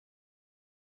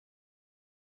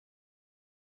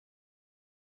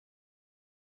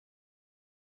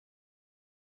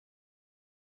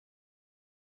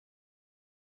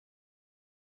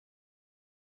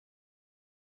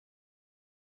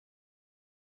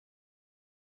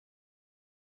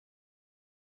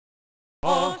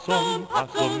Awesome,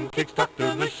 awesome,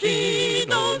 Kickstarter machine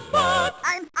knows but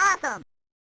I'm awesome!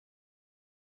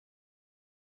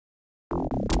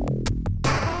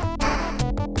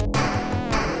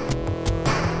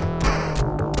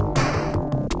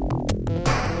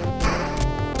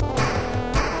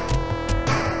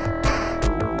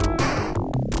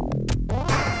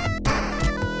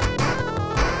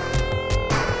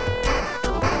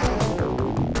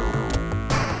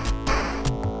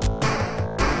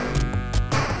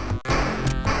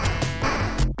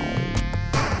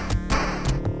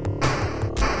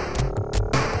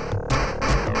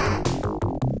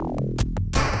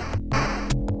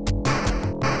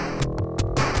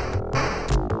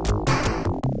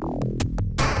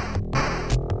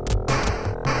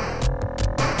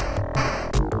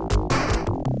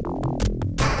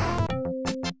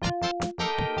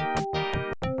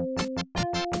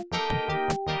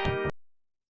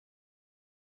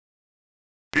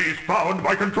 he's found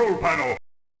my control panel.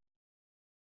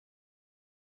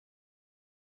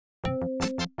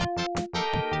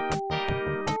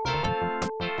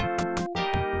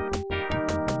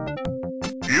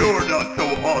 You're not so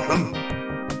awesome.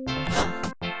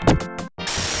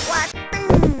 What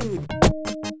speed?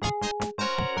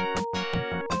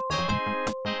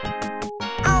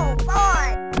 Oh boy!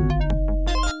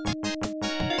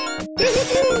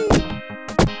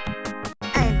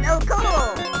 I'm so cool!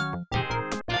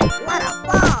 What a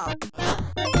ball!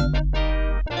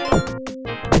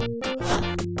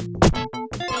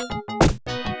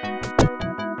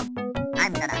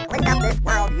 I'm gonna clean up this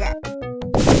world yet.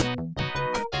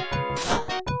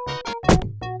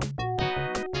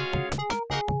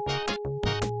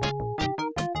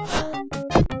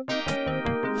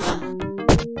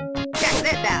 Check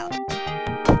this out.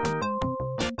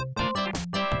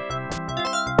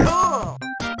 Cool.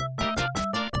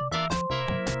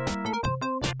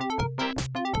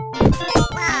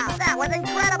 Wow, that was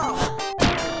incredible.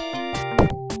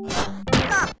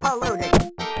 Stop polluting.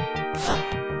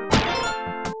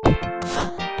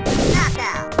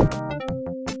 Knockout.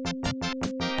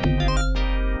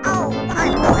 Oh,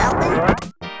 I'm so healthy.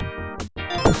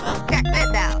 Check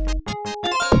this out.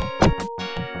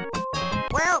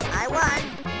 Well, I won.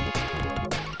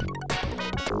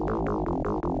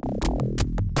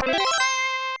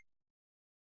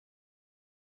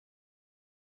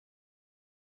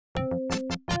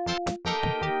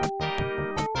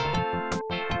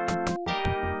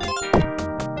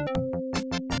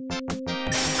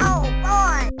 Oh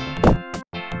boy!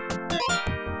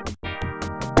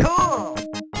 Cool!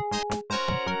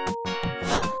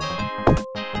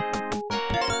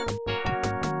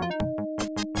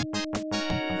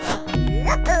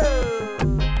 Yahoo!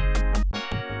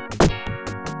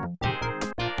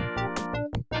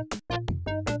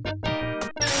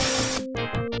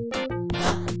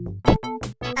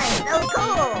 I'm so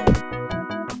cool!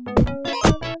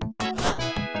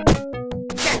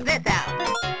 Check this out!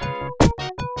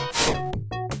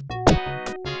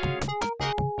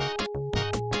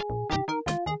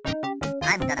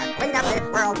 I'm gonna clean up this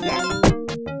world yet.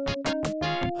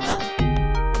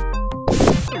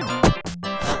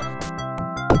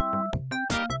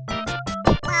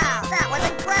 Wow, that was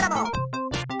incredible!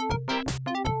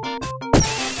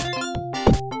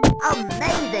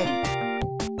 Amazing!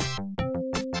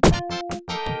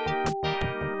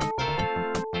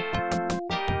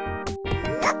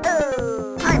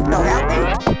 Yahoo! I'm so healthy!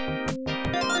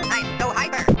 I'm so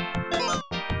hyper!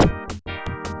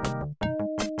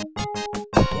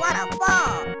 What a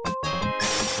ball!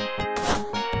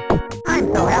 I'm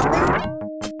so healthy!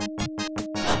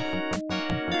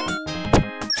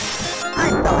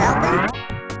 I'm so healthy!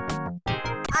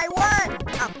 I won!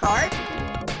 Of course!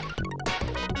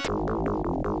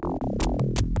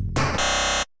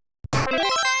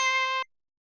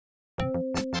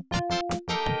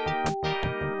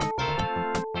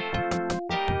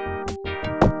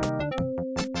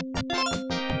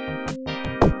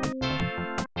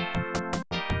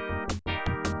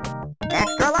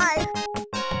 Extra life!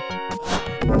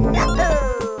 Yahoo!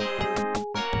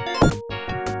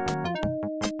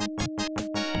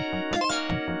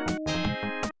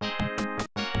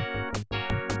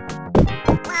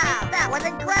 Wow, that was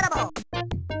incredible!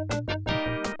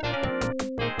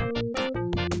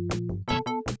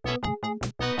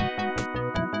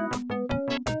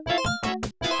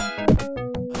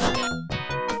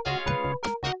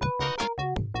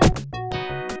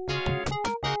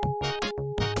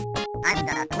 I'm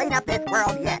gonna clean up this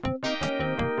world yet.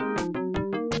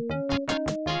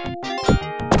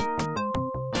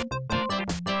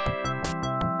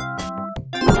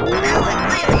 That was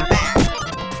really fast.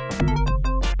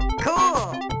 Cool.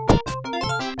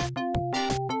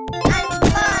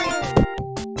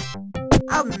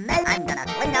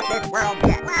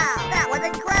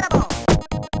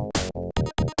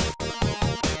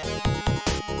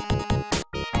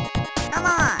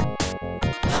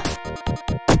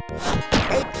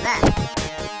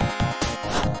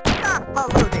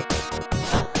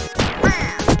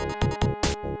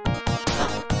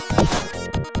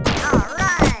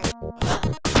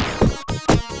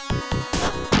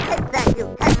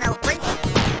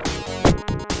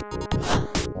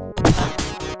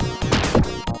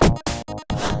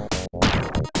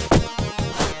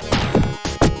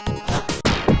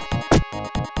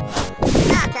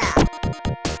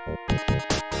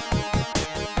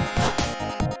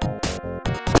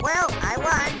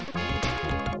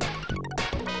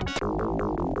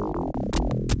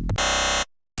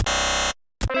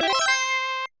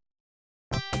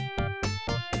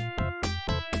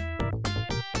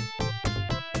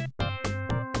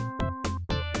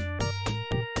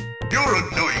 You're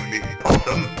annoying me,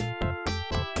 Possum.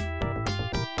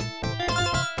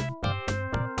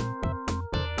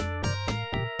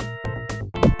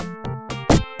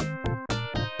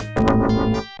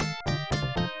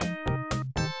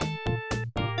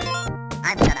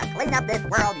 I'm gonna clean up this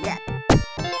world yet.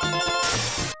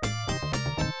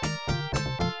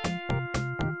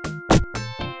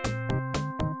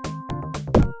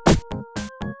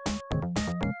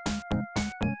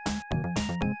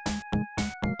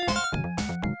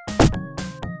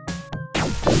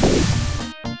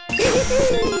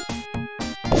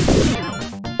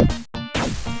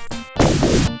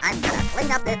 I'm gonna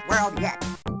clean up this world yet.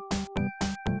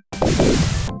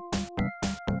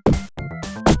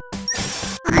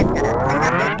 I'm gonna clean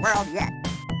up this world yet.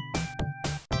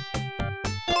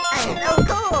 I'm so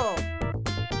cool!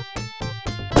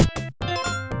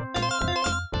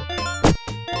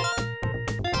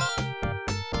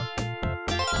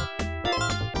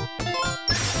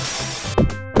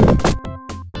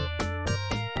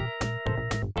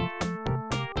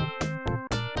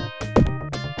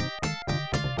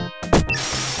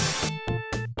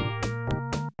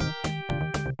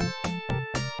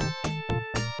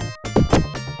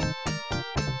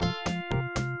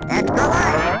 Extra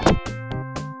life!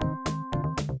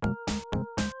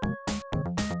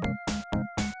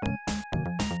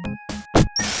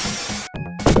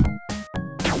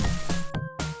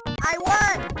 I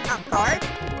won! Of course!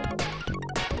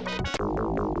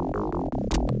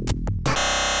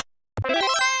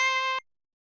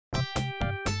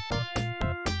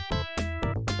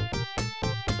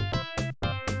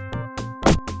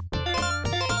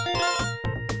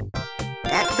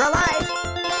 Extra life!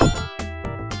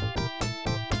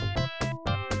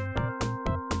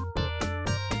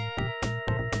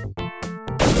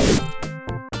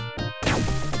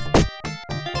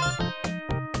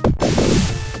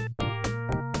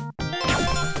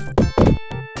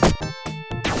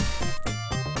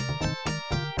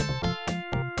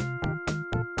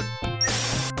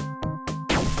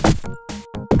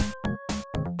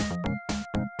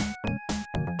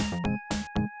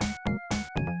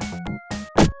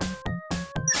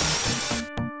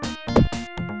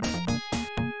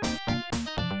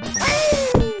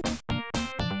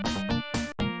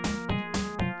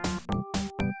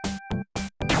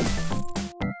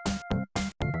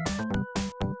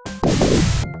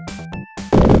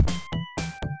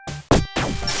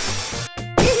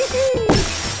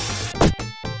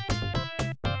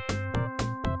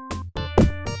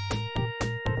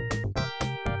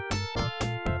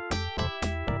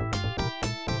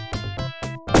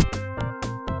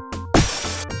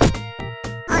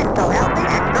 I'm so healthy,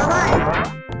 extra life!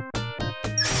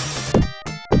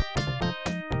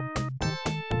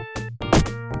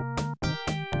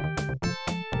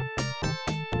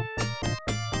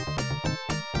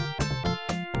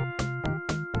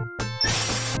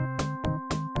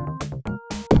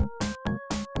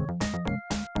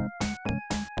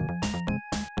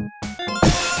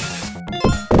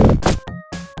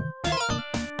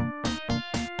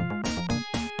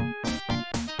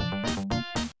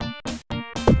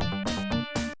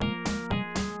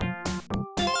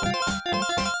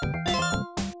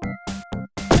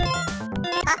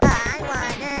 I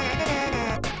won!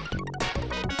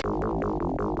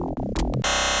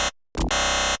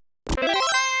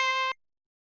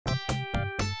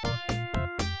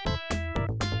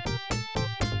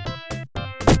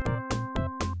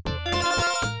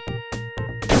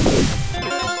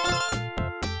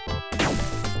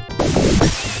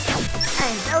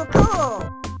 I'm so cool!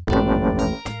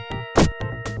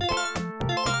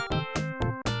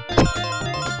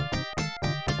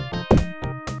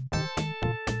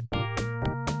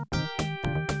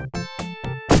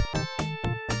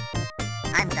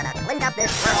 I'm gonna clean up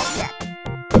this world yet.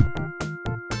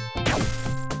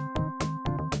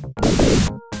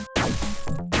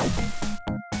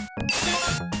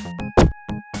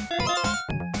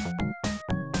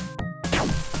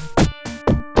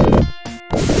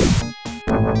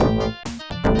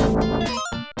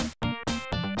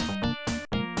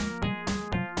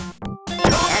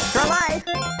 Extra life!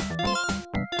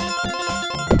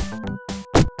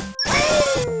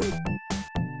 Whee!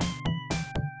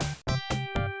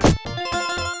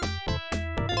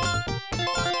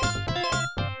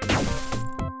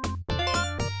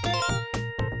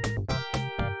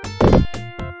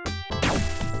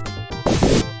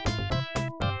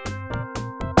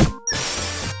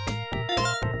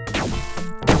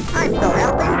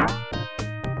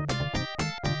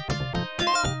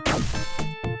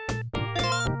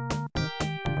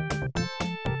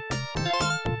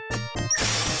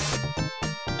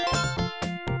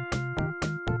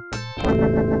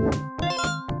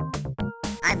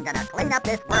 I'm gonna clean up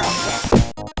this world yet.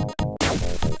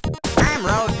 I'm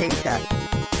road pizza.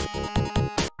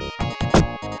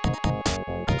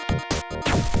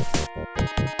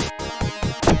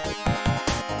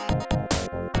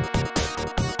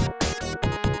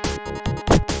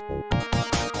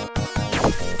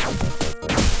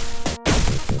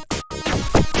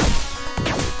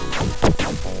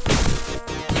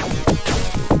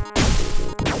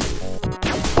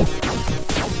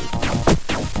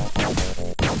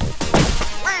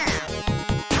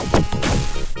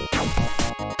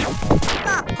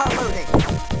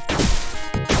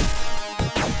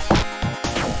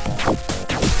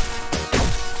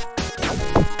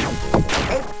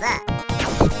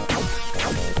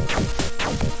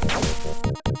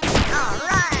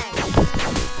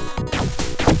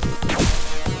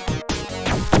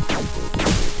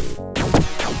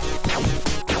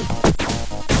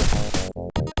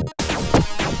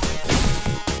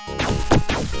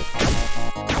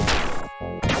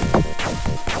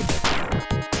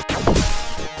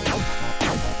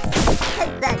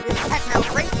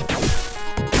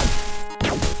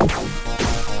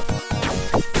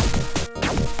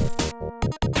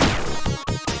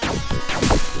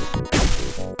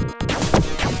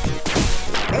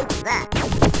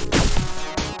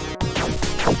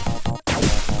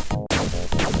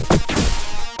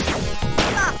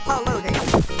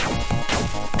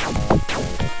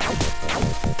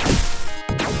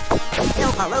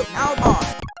 Pollute no more.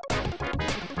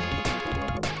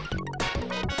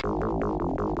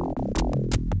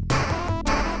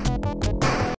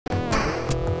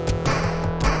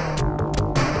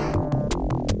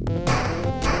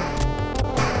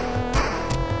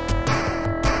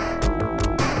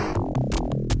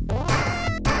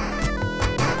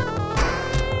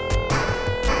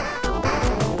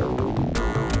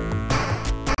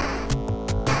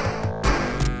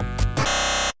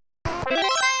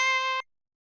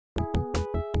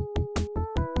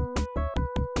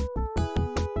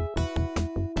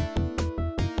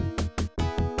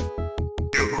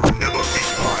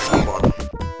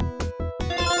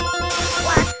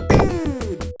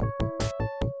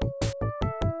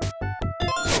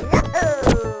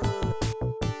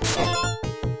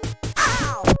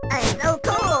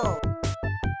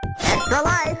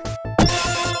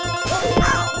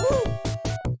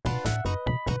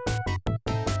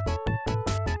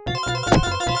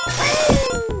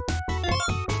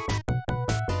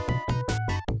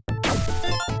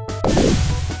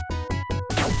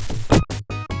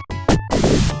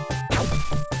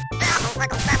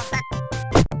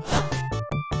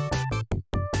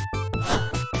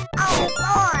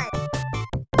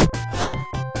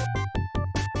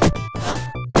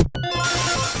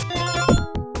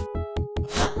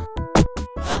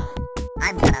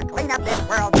 I'm gonna clean up this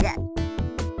world yet.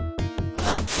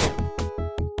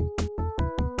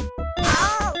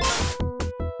 Oh!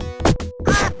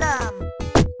 Awesome!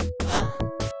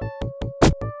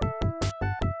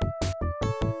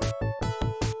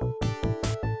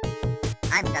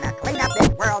 I'm gonna clean up this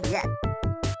world yet.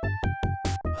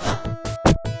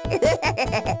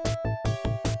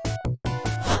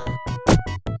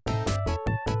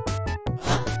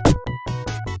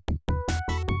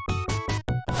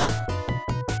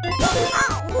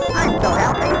 I'm so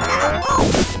healthy now.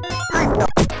 I'm so...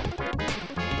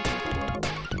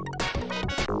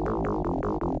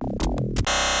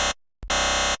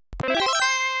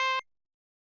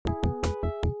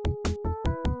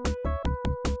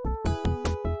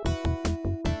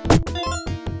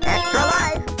 Extra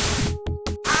life.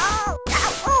 Ow!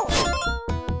 Ow! Oh!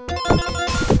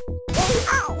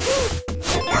 Ow!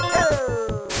 Yahoo!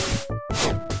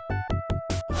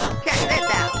 Check this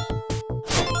out.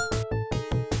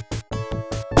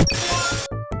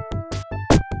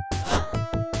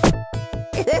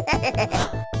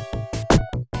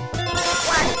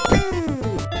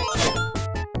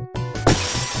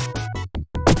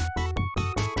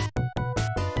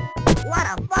 What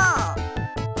a fall!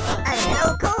 And so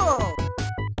cool!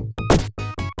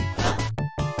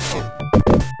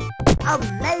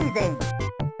 Amazing!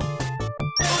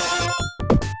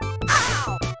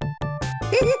 Ow!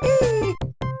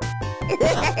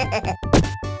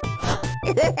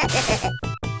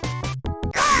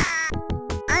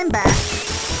 I'm back!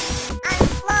 I'm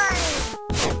flying!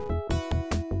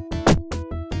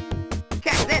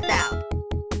 Check this out!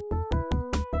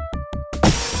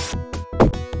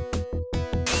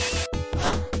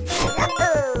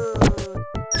 Yahoo!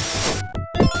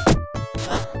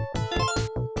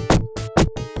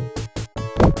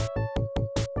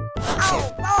 Oh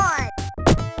boy!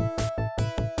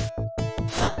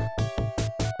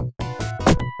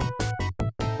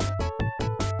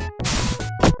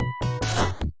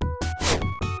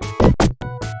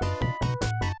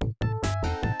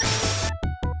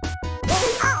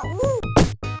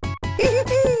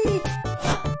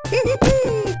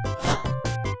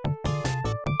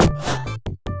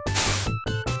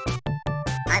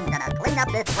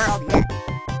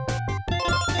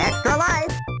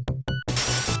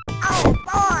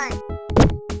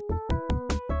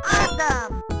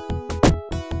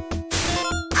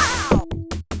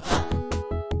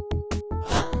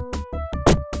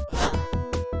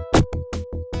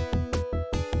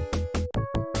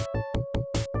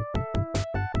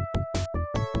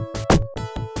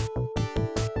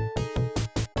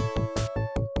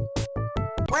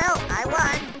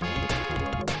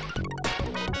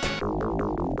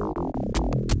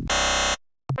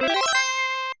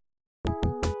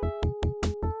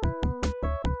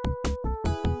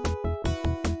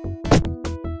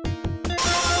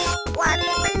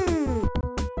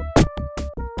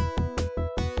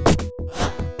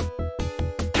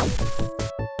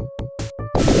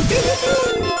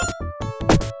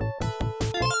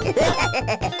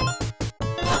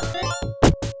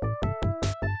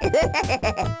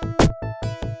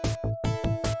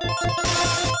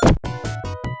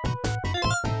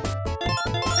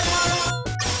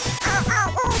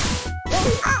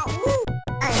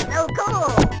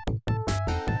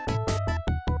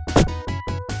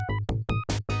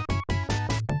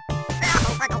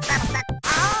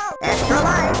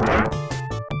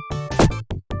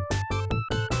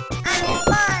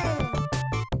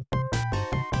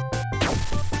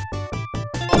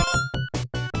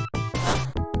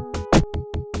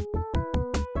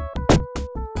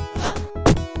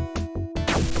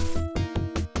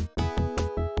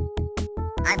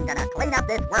 I'm gonna clean up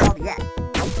this world yet.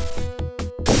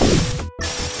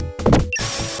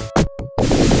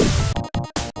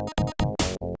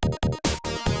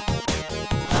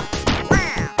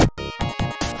 Wow!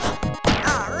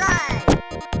 All right!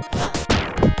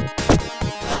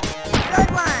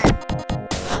 Good one!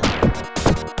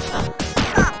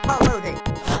 Stop polluting!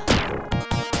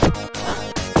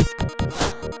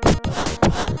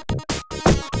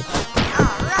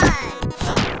 All right!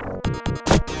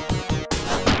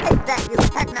 Take that, you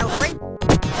techno freak!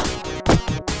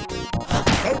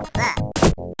 Take that!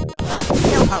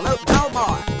 You'll pollute no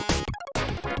more!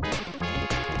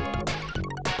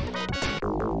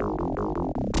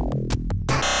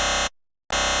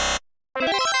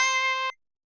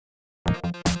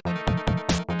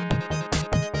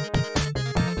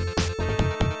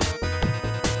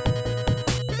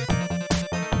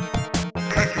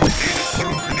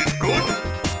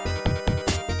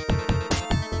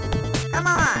 Come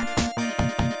on!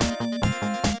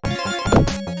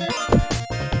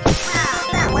 Wow,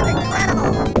 that was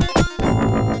incredible!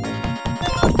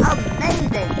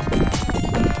 Amazing!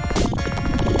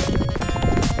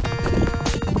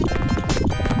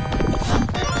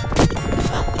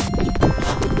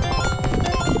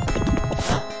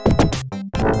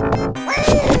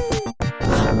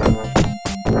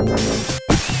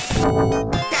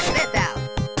 Check this out!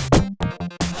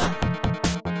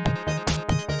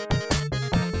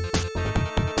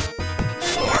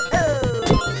 Yahoo!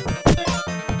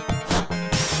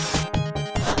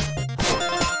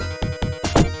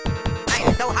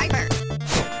 I'm so hyper!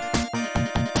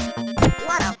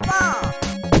 What a fall!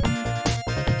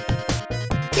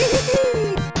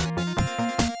 Yahoo!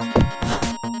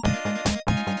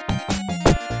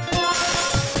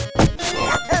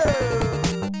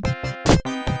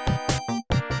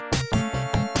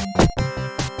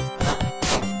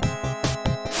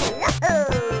 Yahoo!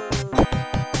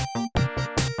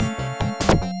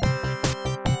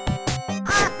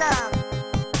 Awesome!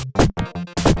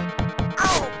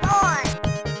 Oh boy!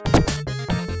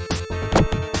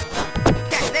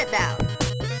 Check this out!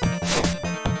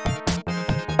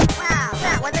 Wow,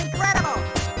 that was incredible!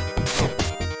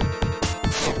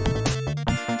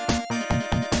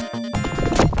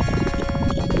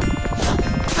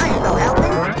 I'm so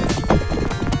healthy!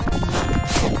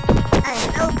 I'm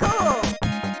so cool!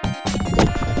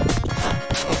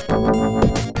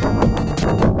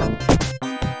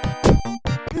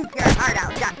 Keep your heart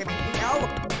out, Dr. Machino!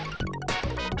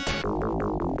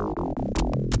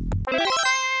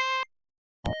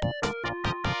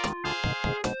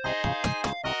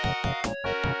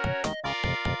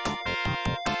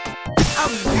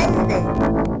 Amazing!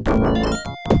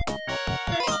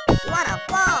 What a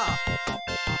fall!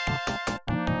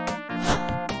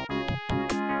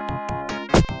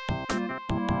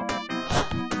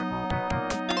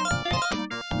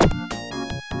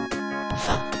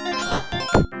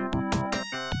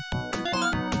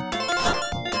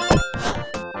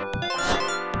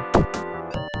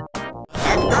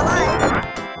 Extra life!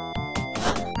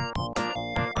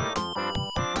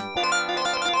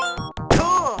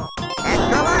 Cool!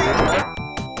 Extra life!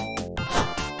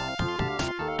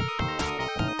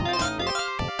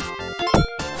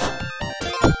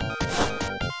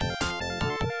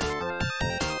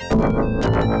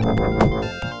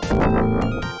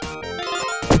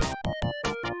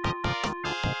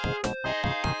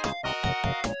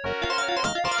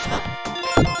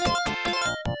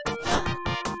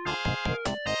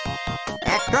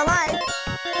 Extra life!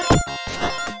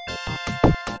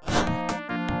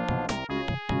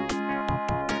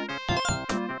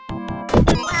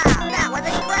 Wow, that was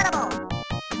incredible!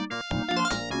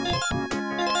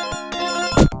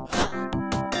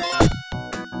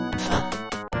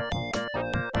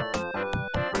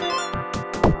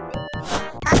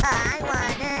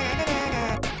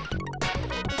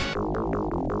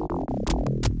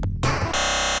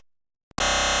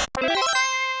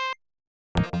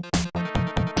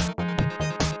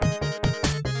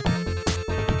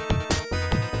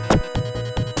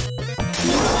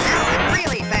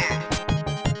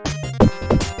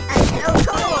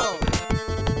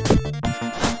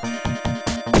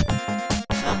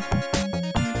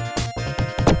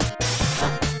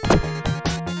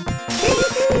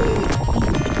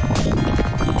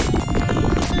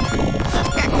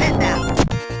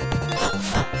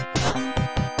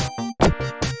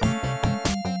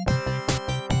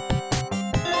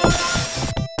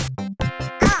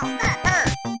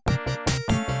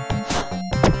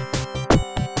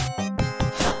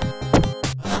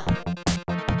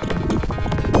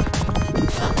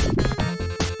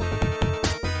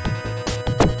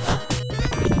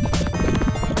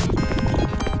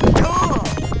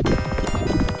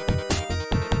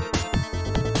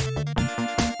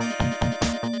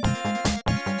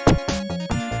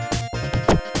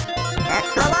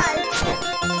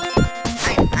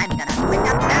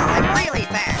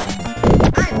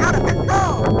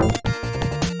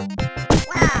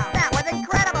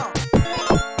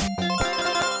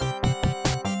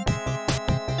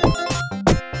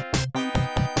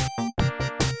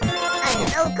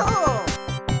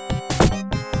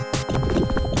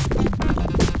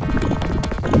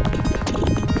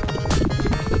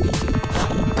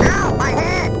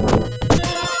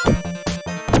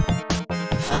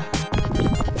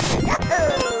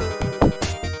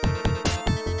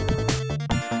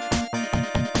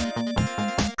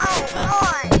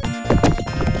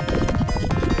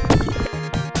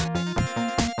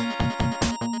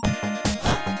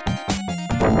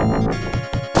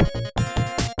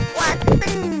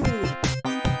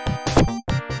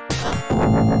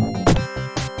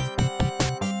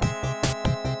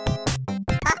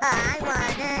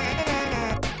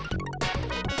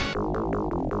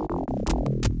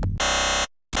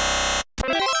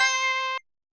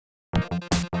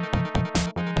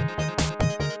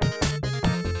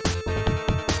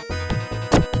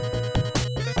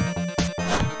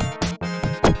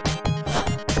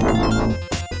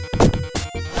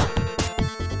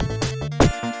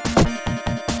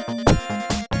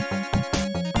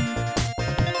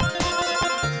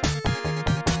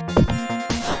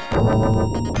 Amazing!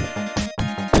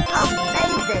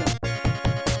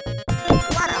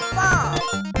 What a fall!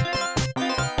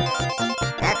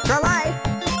 Extra life!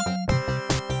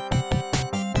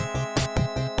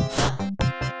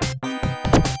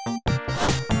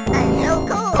 Ain't so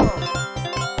cool!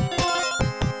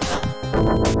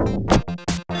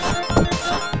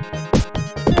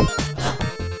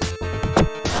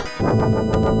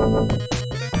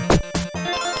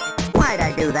 Why'd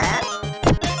I do that?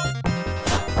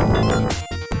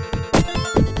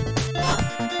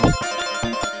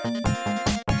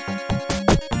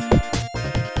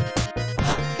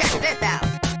 Check this out!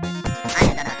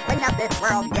 I'm gonna clean up this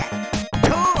world yet!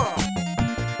 Cool!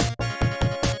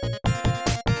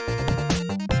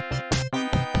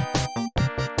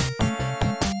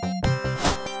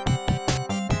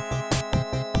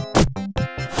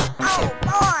 Oh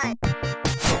boy!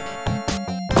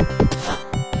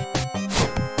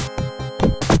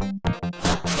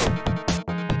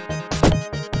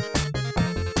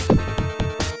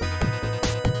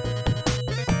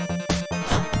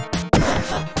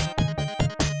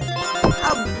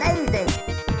 Amazing!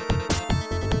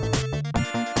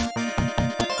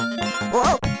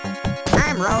 Whoa!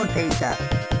 I'm road pizza.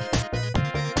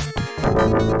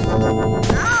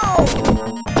 Oh!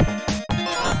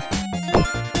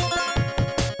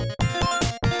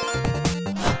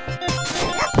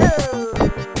 Yahoo!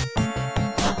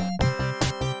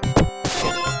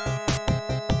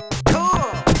 Cool!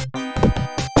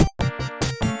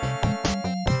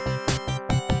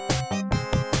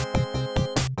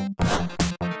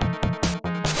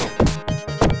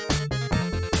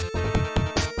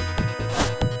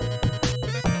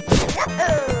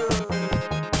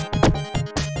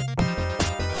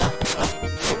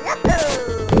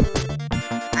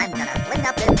 I'm gonna clean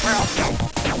up this world yet.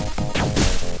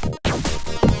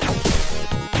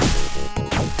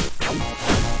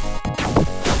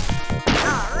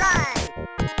 All right.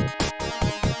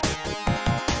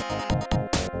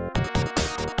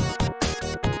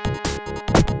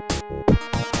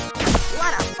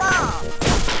 What a fall!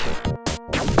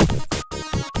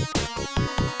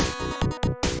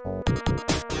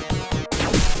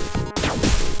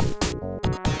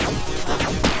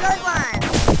 Good one!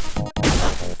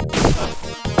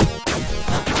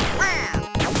 Wow!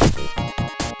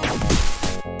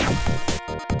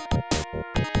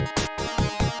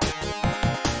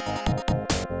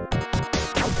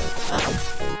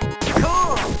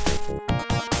 Cool!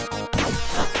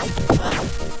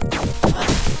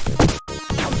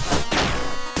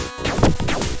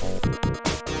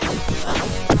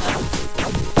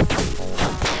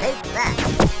 Take that!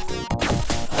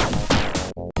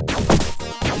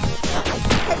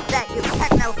 Take that, you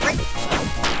techno freak!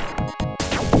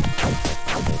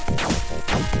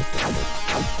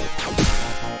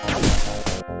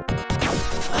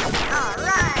 All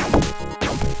right!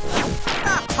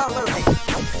 Stop polluting!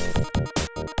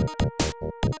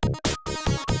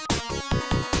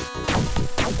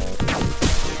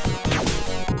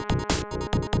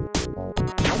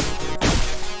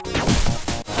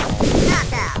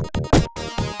 Knockout!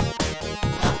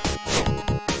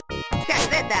 Check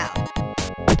this out!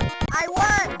 I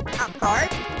won, of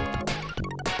course!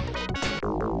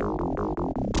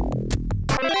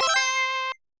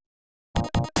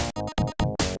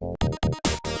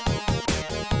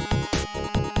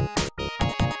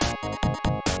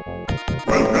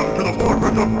 Welcome to the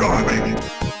fortress of garbage.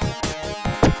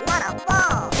 What a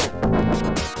fall!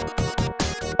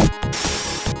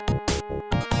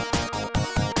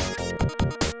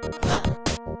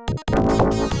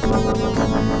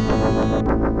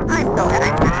 I'm so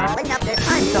happy! Clean up this!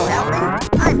 I'm so healthy!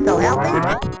 I'm so healthy!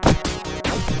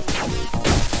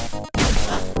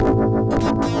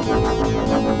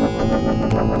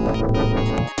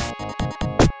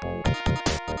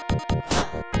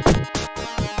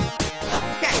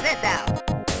 Check this out!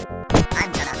 I'm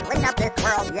gonna clean up this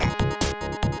world yet!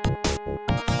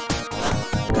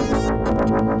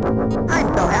 I'm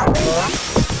so healthy!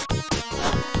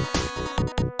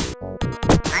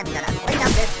 I'm gonna clean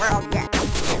up this world yet!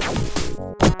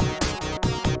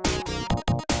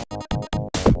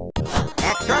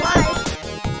 Extra life!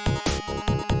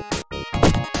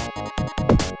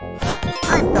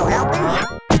 I'm so healthy!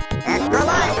 Extra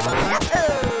life!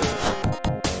 Yahoo!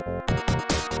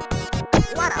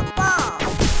 What a fall!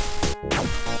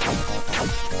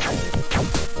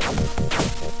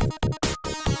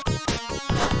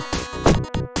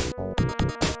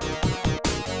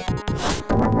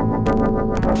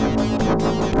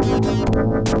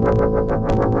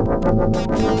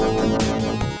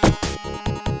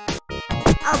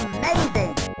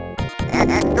 Amazing! And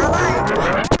extra life!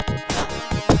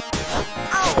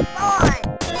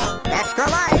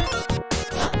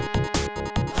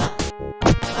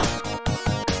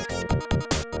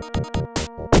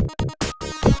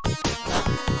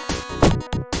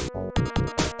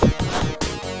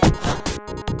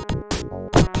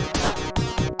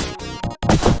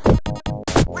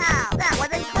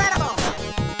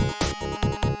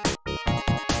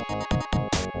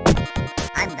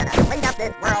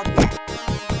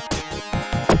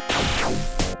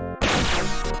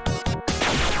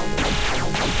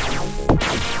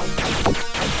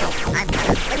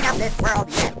 world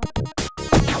yet.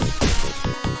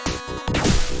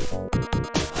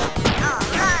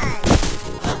 Alright!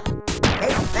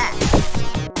 Take that.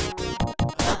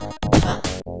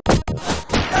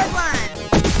 Good one!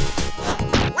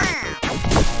 Wow!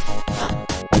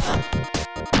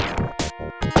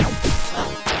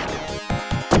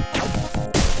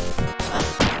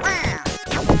 Wow!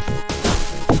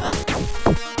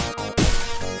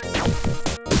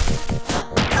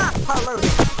 Stop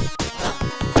polluting!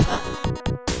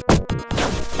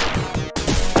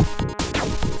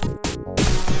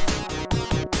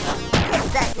 Get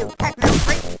that, you techno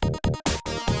freak!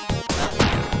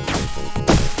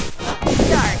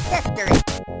 Your history!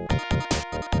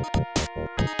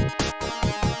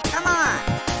 Come on!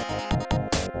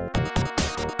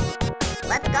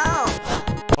 Let's go!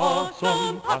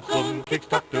 Possum kicks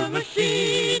Dr.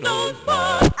 Machino's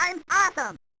butt. I'm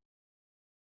awesome!